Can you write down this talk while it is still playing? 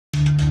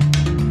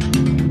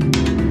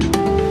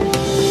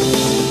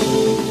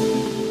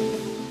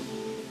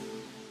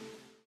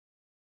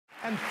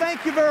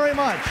you very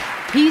much.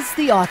 He's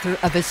the author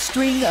of a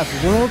string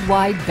of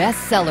worldwide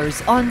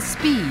bestsellers on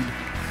speed,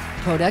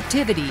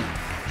 productivity,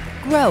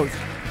 growth,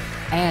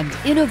 and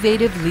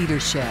innovative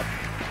leadership.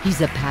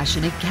 He's a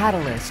passionate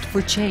catalyst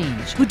for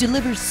change who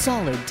delivers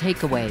solid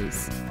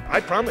takeaways.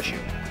 I promise you.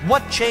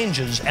 What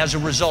changes as a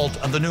result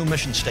of the new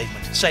mission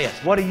statement? Say it.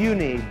 What do you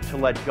need to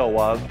let go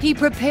of? He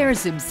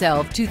prepares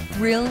himself to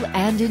thrill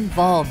and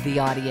involve the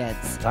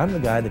audience. I'm the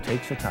guy that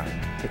takes the time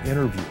to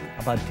interview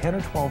about 10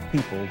 or 12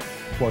 people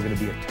who are going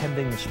to be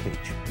attending the speech.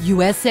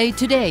 USA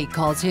Today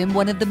calls him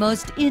one of the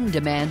most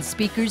in-demand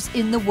speakers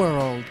in the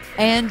world,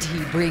 and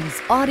he brings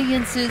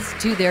audiences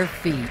to their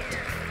feet.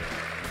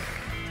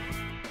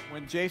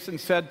 When Jason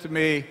said to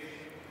me,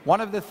 one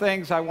of the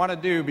things I want to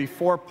do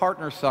before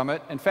Partner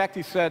Summit, in fact,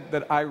 he said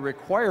that I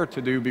require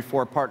to do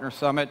before Partner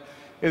Summit,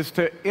 is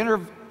to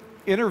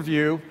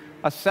interview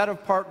a set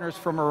of partners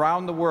from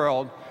around the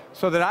world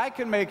so that I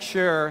can make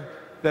sure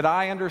that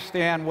I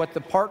understand what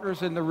the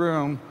partners in the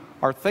room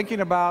are thinking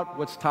about,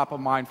 what's top of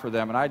mind for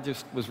them. And I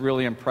just was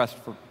really impressed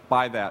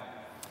by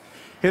that.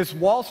 His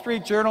Wall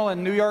Street Journal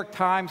and New York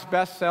Times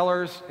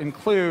bestsellers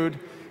include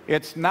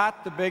It's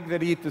Not the Big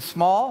That Eat the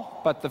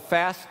Small, but the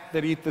Fast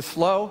That Eat the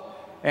Slow,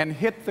 and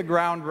Hit the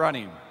Ground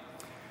Running.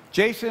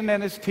 Jason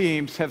and his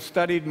teams have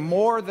studied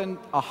more than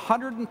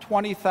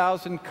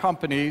 120,000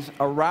 companies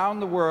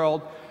around the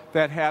world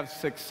that have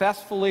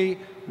successfully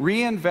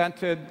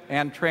reinvented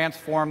and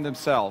transformed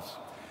themselves.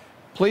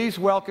 Please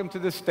welcome to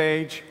the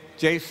stage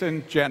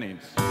Jason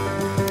Jennings. Jason.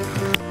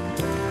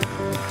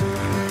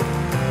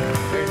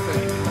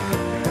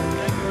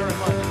 Thank you very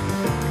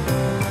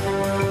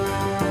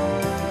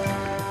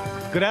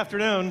much. Good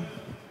afternoon.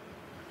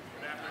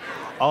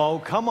 Oh,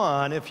 come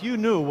on. If you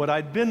knew what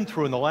I'd been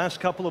through in the last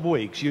couple of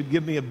weeks, you'd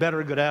give me a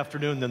better good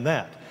afternoon than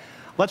that.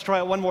 Let's try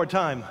it one more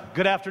time.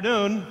 Good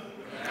afternoon.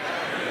 Good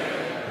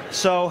afternoon.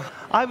 So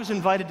I was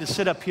invited to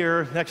sit up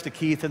here next to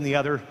Keith and the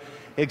other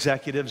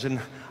executives, and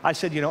I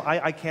said, you know,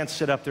 I can't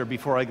sit up there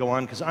before I go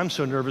on because I'm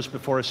so nervous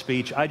before a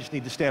speech. I just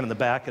need to stand in the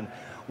back and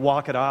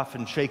walk it off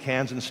and shake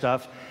hands and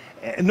stuff.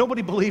 And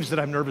nobody believes that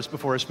I'm nervous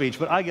before a speech,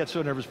 but I get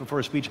so nervous before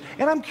a speech.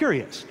 And I'm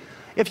curious,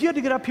 if you had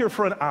to get up here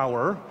for an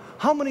hour,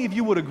 how many of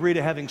you would agree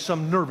to having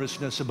some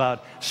nervousness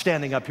about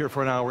standing up here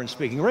for an hour and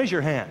speaking? Raise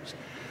your hands.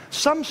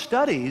 Some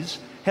studies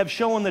have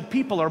shown that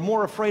people are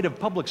more afraid of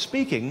public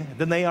speaking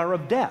than they are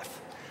of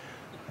death.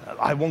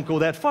 I won't go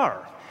that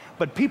far,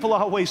 but people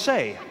always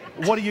say,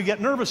 what do you get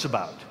nervous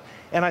about?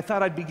 And I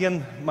thought I'd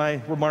begin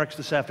my remarks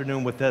this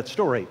afternoon with that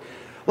story.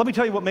 Let me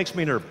tell you what makes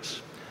me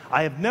nervous.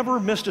 I have never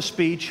missed a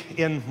speech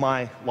in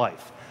my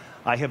life.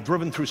 I have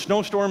driven through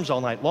snowstorms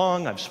all night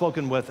long. I've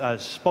spoken with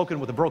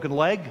a broken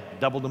leg,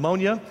 double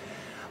pneumonia.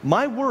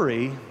 My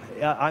worry,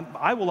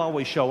 I will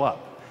always show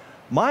up.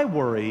 My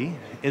worry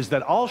is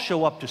that I'll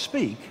show up to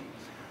speak,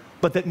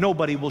 but that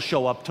nobody will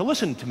show up to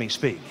listen to me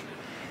speak.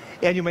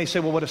 And you may say,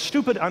 well, what a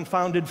stupid,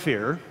 unfounded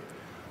fear,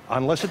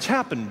 unless it's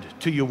happened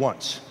to you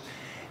once.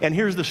 And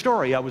here's the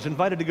story. I was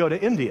invited to go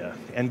to India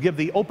and give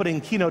the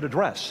opening keynote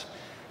address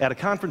at a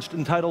conference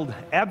entitled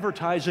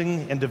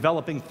Advertising and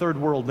Developing Third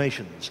World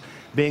Nations,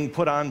 being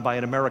put on by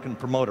an American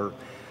promoter.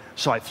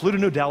 So I flew to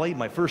New Delhi,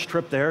 my first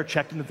trip there,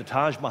 checked in at the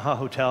Taj Mahal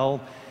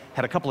Hotel,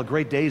 had a couple of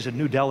great days in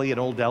New Delhi and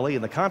Old Delhi,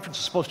 and the conference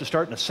is supposed to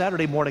start on a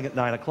Saturday morning at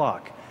 9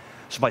 o'clock.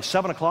 So by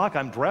 7 o'clock,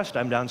 I'm dressed,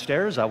 I'm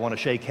downstairs, I want to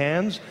shake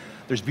hands.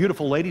 There's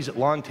beautiful ladies at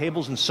long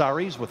tables and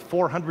saris with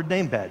 400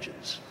 name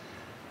badges.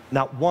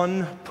 Not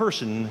one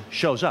person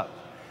shows up.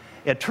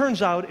 It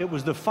turns out it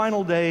was the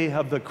final day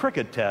of the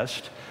cricket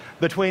test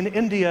between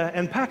India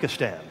and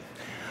Pakistan.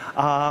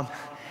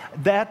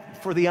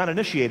 That, for the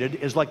uninitiated,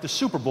 is like the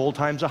Super Bowl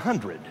times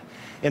 100.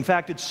 In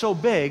fact, it's so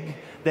big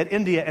that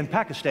India and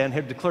Pakistan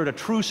have declared a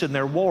truce in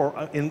their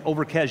war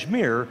over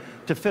Kashmir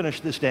to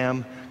finish this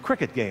damn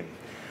cricket game.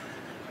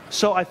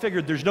 So I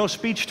figured there's no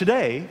speech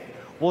today.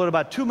 Well, at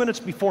about 2 minutes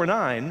before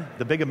 9,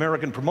 the big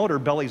American promoter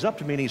bellies up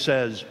to me and he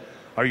says,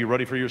 "Are you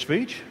ready for your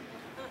speech?"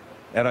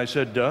 And I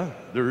said,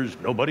 "There's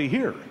nobody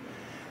here."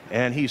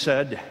 And he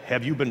said,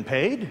 "Have you been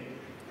paid?"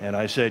 And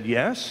I said,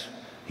 "Yes."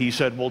 He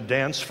said, "Well,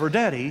 dance for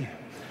daddy."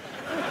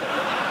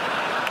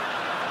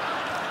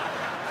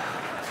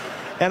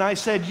 And I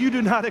said, "You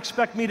do not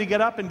expect me to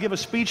get up and give a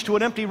speech to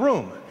an empty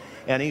room."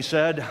 And he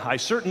said, "I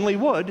certainly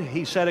would."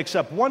 He said,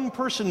 "Except one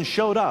person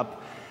showed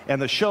up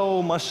and the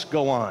show must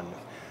go on."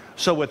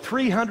 So with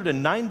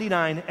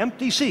 399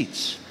 empty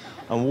seats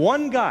and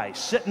one guy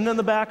sitting in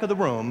the back of the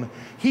room,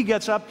 he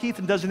gets up, Keith,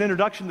 and does an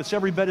introduction that's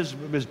every bit as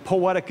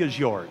poetic as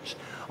yours.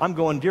 I'm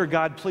going, "Dear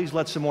God, please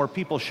let some more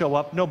people show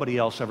up." Nobody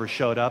else ever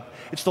showed up.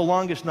 It's the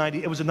longest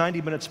it was a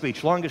 90-minute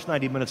speech, longest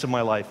 90 minutes of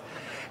my life.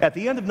 At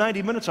the end of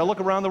 90 minutes, I look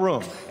around the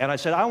room and I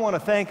said, "I want to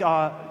thank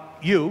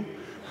you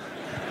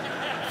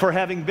for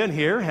having been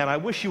here, and I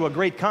wish you a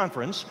great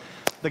conference."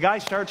 The guy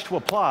starts to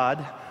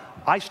applaud.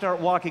 I start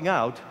walking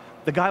out.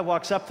 The guy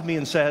walks up to me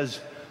and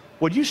says,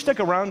 "Would you stick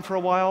around for a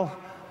while?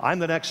 I'm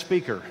the next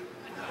speaker."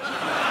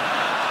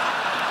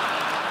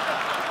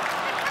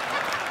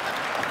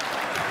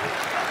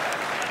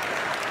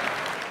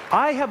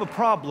 I have a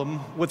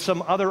problem with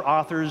some other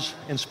authors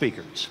and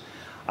speakers.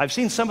 I've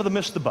seen some of them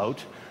miss the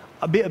boat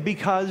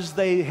because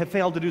they have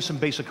failed to do some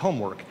basic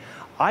homework.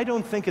 I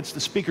don't think it's the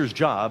speaker's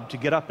job to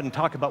get up and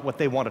talk about what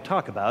they want to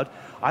talk about.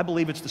 I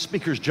believe it's the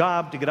speaker's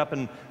job to get up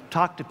and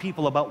talk to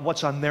people about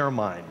what's on their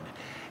mind.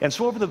 And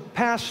so over the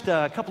past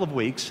couple of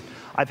weeks,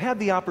 I've had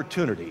the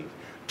opportunity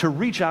to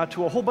reach out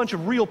to a whole bunch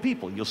of real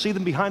people. You'll see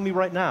them behind me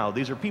right now.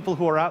 These are people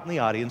who are out in the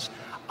audience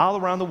all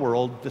around the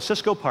world, the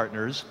Cisco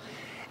partners,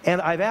 and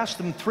I've asked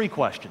them 3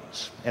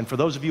 questions. And for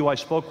those of you I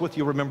spoke with,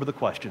 you'll remember the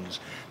questions.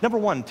 Number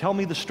 1, tell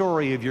me the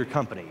story of your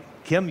company.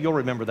 Kim, you'll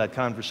remember that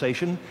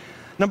conversation.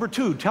 Number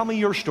 2, tell me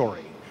your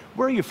story.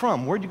 Where are you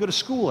from? Where did you go to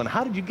school? And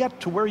how did you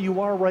get to where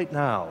you are right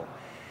now?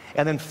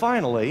 And then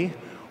finally,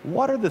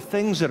 what are the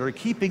things that are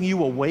keeping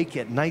you awake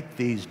at night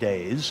these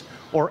days?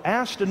 Or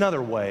asked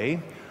another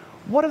way,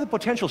 what are the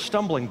potential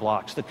stumbling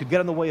blocks that could get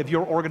in the way of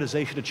your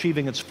organization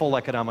achieving its full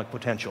economic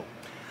potential?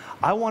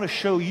 I want to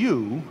show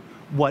you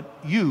what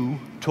you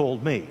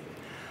told me.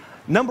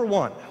 Number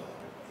 1,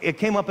 it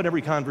came up in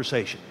every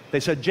conversation. They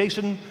said,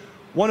 Jason,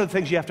 one of the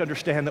things you have to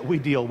understand that we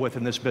deal with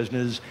in this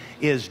business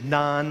is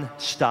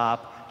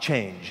non-stop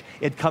change.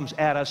 It comes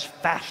at us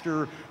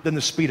faster than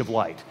the speed of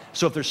light.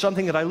 So if there's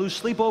something that I lose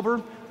sleep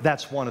over,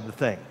 that's one of the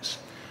things.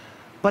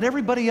 But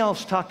everybody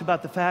else talked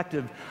about the fact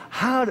of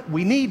how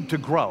we need to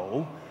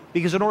grow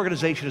because an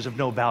organization is of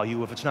no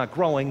value if it's not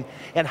growing,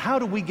 and how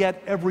do we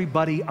get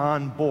everybody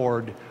on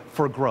board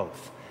for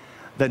growth?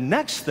 The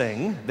next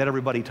thing that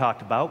everybody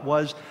talked about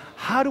was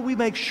how do we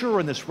make sure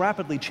in this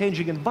rapidly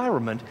changing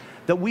environment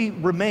that we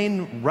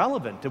remain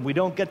relevant and we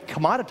don't get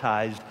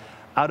commoditized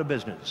out of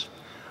business.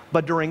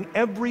 But during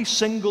every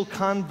single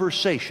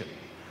conversation,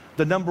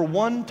 the number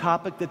 1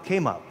 topic that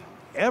came up,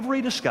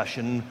 every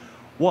discussion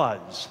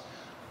was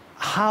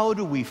how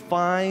do we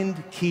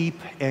find, keep,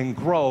 and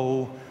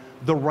grow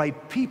the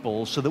right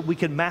people so that we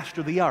can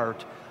master the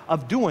art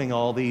of doing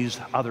all these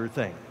other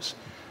things.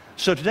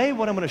 So today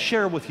what I'm going to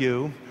share with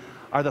you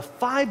are the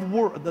 5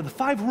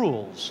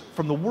 rules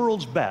from the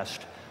world's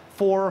best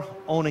for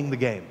owning the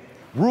game.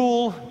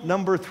 Rule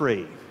number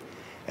 3,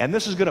 and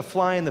this is going to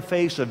fly in the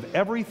face of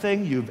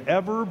everything you've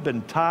ever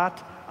been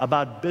taught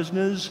about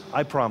business,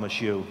 I promise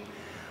you.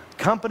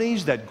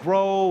 Companies that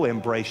grow,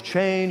 embrace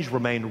change,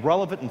 remain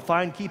relevant, and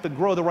find, keep, and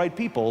grow the right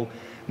people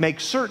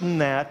make certain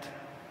that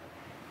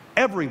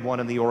everyone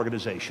in the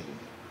organization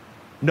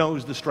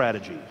knows the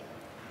strategy.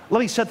 Let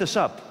me set this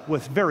up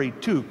with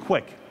 2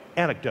 quick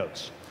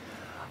anecdotes.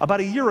 About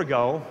a year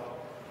ago,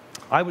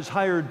 I was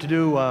hired to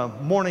do a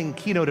morning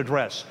keynote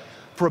address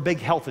for a big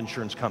health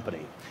insurance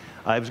company.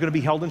 It was going to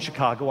be held in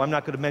Chicago. I'm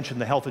not going to mention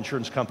the health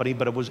insurance company,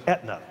 but it was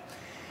Aetna.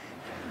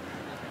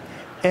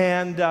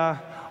 And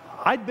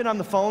I'd been on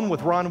the phone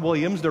with Ron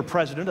Williams, their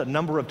president, a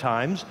number of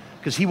times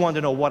because he wanted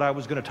to know what I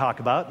was going to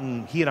talk about,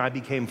 and he and I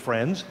became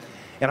friends.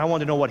 And I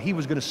wanted to know what he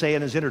was going to say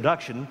in his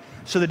introduction.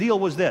 So the deal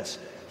was this.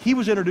 He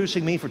was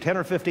introducing me for 10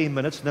 or 15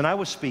 minutes, then I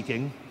was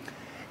speaking.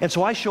 And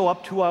so I show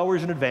up 2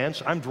 hours in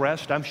advance. I'm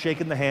dressed, I'm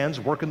shaking the hands,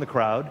 working the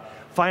crowd.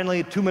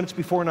 Finally, at 2 minutes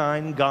before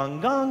 9,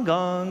 gong, gong,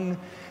 gong.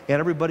 And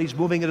everybody's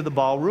moving into the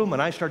ballroom,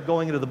 and I start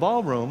going into the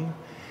ballroom.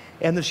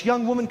 And this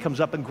young woman comes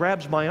up and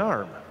grabs my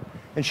arm.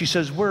 And she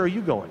says, where are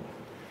you going?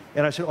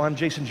 And I said, oh, I'm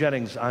Jason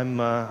Jennings.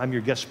 I'm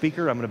your guest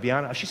speaker. I'm going to be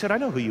on. She said, I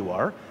know who you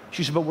are.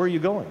 She said, but where are you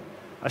going?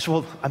 I said,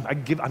 well,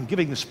 I'm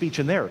giving the speech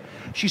in there.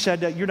 She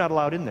said, you're not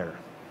allowed in there.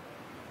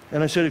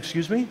 And I said,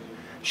 excuse me?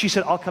 She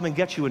said, I'll come and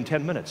get you in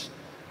 10 minutes.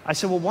 I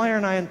said, well, why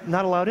aren't I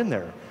not allowed in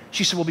there?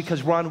 She said, well,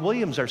 because Ron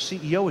Williams, our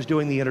CEO, is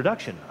doing the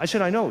introduction. I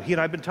said, I know. He and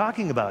I have been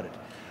talking about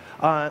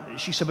it.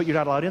 She said, but you're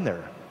not allowed in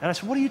there. And I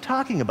said, what are you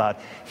talking about?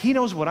 He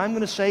knows what I'm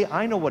going to say.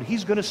 I know what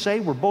he's going to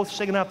say. We're both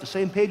singing off the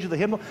same page of the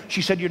hymnal.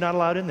 She said, you're not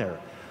allowed in there.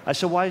 I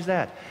said, why is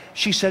that?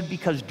 She said,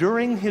 because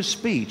during his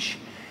speech,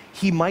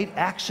 he might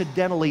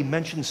accidentally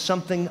mention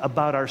something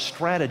about our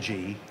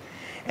strategy,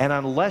 and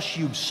unless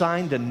you've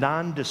signed a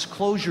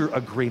non-disclosure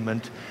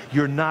agreement,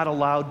 you're not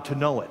allowed to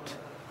know it.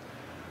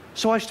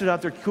 So I stood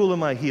out there cooling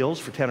my heels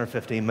for 10 or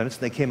 15 minutes,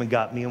 and they came and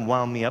got me and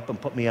wound me up and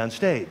put me on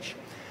stage.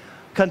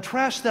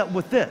 Contrast that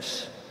with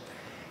this.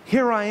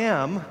 Here I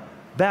am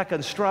back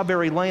on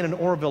Strawberry Lane in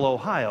Orrville,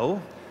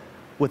 Ohio,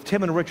 with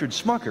Tim and Richard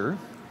Smucker,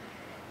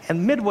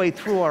 and midway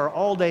through our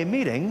all-day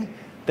meeting,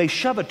 they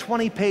shove a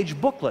 20-page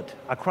booklet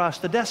across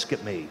the desk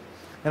at me.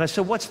 And I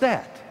said, what's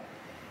that?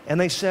 And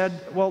they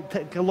said, well,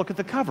 take a look at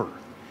the cover.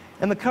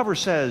 And the cover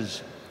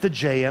says, the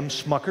J.M.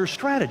 Smucker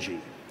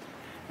Strategy.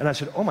 And I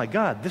said, oh my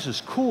God, this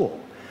is cool.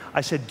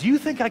 I said, do you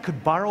think I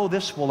could borrow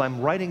this while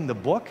I'm writing the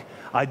book?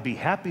 I'd be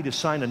happy to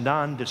sign a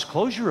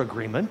non-disclosure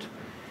agreement.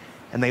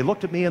 And they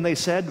looked at me and they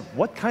said,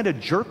 what kind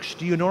of jerks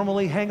do you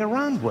normally hang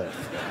around with?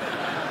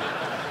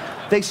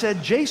 They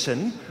said,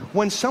 Jason,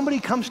 when somebody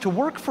comes to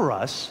work for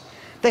us,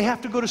 they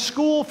have to go to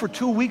school for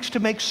 2 weeks to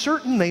make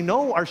certain they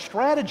know our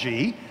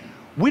strategy.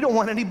 We don't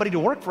want anybody to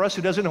work for us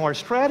who doesn't know our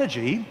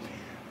strategy.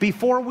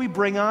 Before we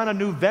bring on a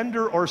new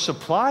vendor or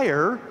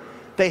supplier,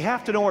 They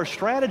have to know our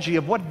strategy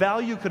of what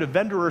value could a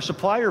vendor or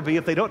supplier be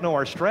if they don't know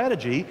our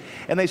strategy.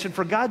 And they said,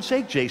 for God's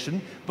sake,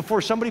 Jason,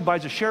 before somebody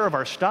buys a share of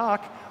our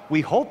stock,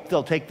 we hope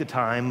they'll take the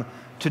time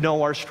to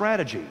know our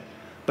strategy.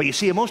 But you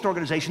see, in most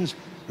organizations,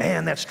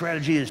 man, that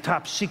strategy is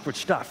top secret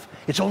stuff.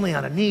 It's only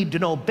on a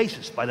need-to-know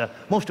basis by the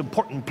most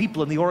important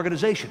people in the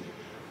organization.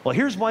 Well,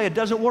 here's why it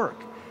doesn't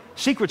work.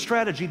 Secret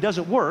strategy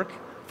doesn't work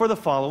for the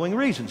following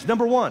reasons.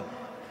 Number one,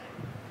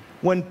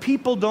 when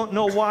people don't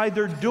know why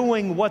they're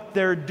doing what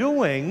they're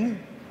doing,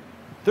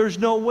 there's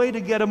no way to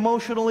get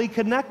emotionally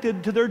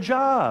connected to their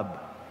job.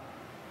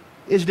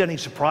 Is it any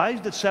surprise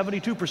that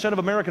 72% of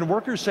American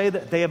workers say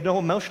that they have no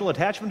emotional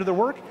attachment to their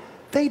work?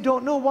 They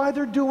don't know why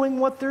they're doing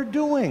what they're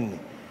doing.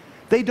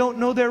 They don't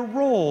know their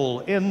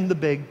role in the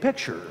big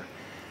picture.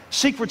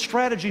 Secret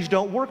strategies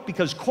don't work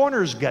because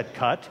corners get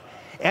cut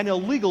and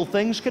illegal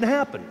things can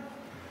happen.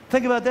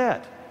 Think about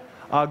that.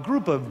 A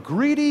group of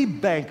greedy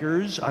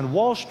bankers on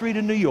Wall Street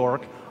in New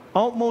York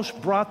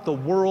almost brought the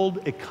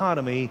world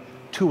economy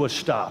to a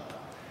stop.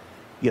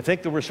 You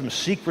think there were some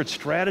secret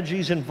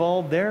strategies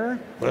involved there?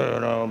 Well,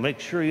 no, make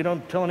sure you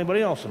don't tell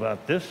anybody else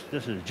about this.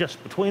 This is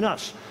just between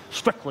us,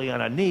 strictly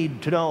on a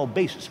need-to-know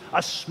basis,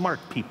 us smart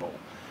people.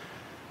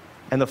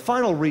 And the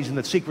final reason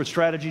that secret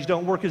strategies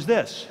don't work is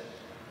this.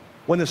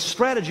 When the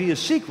strategy is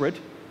secret,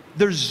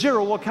 there's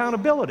zero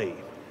accountability.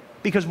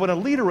 Because when a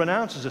leader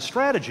announces a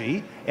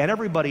strategy and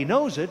everybody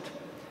knows it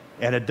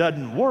and it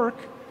doesn't work,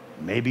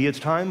 maybe it's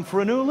time for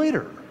a new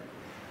leader.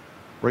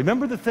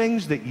 Remember the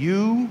things that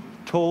you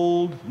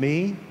told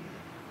me?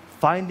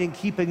 Finding,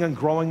 keeping, and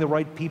growing the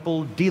right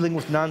people, dealing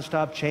with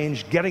nonstop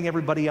change, getting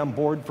everybody on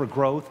board for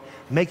growth,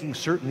 making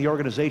certain the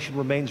organization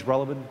remains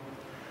relevant.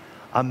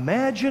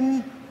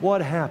 Imagine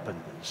what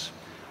happens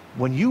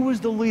when you as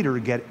the leader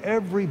get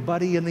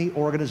everybody in the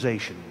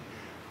organization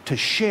to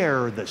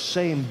share the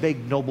same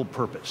big noble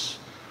purpose,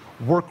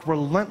 work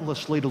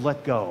relentlessly to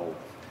let go,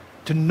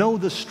 to know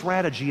the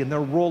strategy and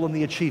their role in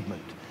the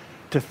achievement,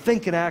 to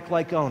think and act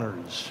like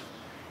owners,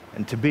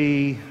 and to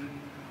be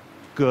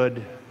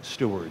good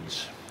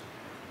stewards.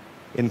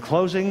 In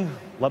closing,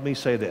 let me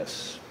say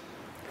this.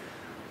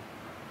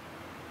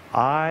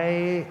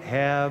 I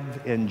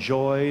have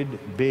enjoyed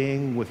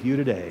being with you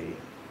today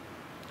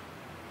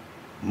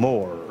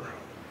more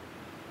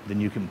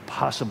than you can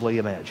possibly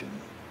imagine.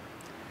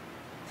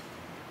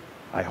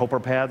 I hope our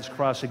paths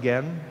cross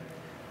again.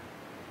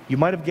 You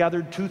might have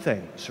gathered two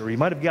things, or you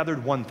might have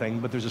gathered one thing,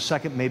 but there's a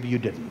second maybe you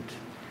didn't.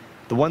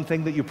 The one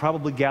thing that you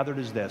probably gathered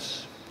is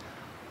this.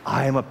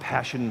 I am a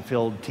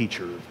passion-filled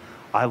teacher.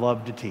 I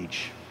love to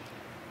teach.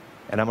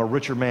 And I'm a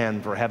richer man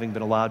for having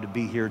been allowed to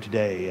be here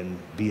today and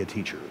be a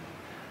teacher.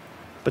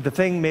 But the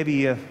thing maybe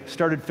you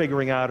started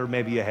figuring out, or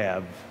maybe you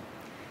have,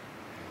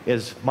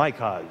 is my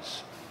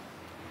cause.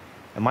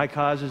 And my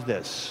cause is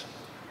this.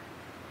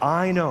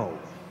 I know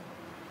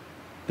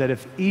that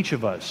if each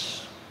of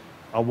us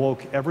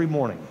awoke every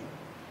morning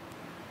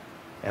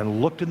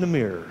and looked in the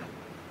mirror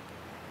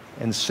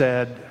and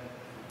said,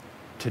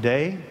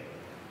 today,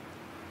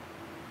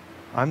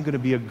 I'm going to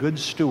be a good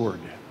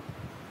steward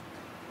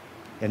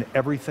in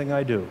everything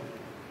I do,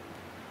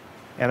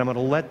 and I'm going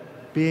to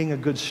let being a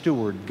good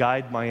steward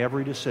guide my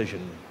every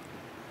decision.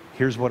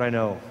 Here's what I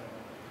know.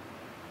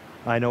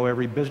 I know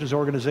every business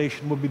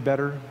organization would be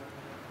better.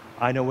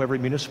 I know every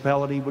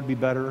municipality would be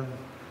better.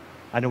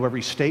 I know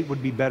every state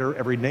would be better,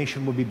 every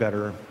nation would be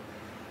better,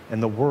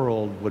 and the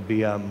world would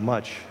be a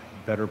much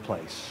better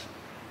place.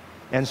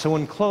 And so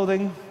in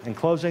closing, I'm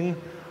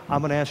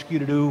going to ask you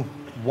to do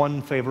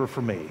one favor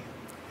for me,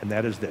 and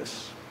that is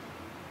this.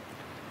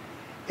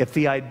 If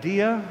the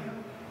idea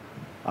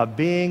of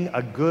being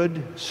a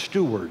good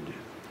steward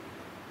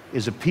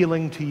is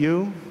appealing to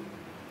you,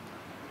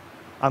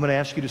 I'm going to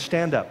ask you to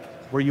stand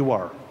up where you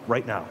are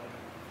right now.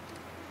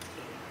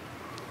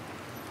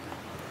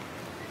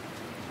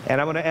 And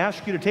I'm going to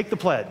ask you to take the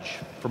pledge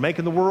for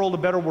making the world a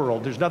better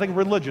world. There's nothing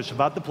religious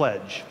about the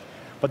pledge.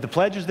 But the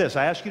pledge is this.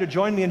 I ask you to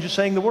join me in just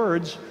saying the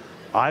words,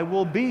 I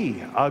will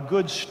be a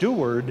good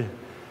steward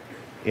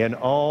in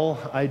all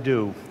I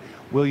do.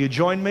 Will you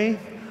join me?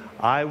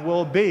 I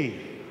will be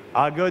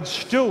a good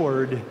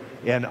steward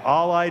in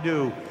all I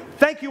do.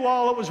 Thank you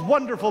all. It was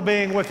wonderful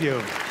being with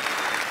you.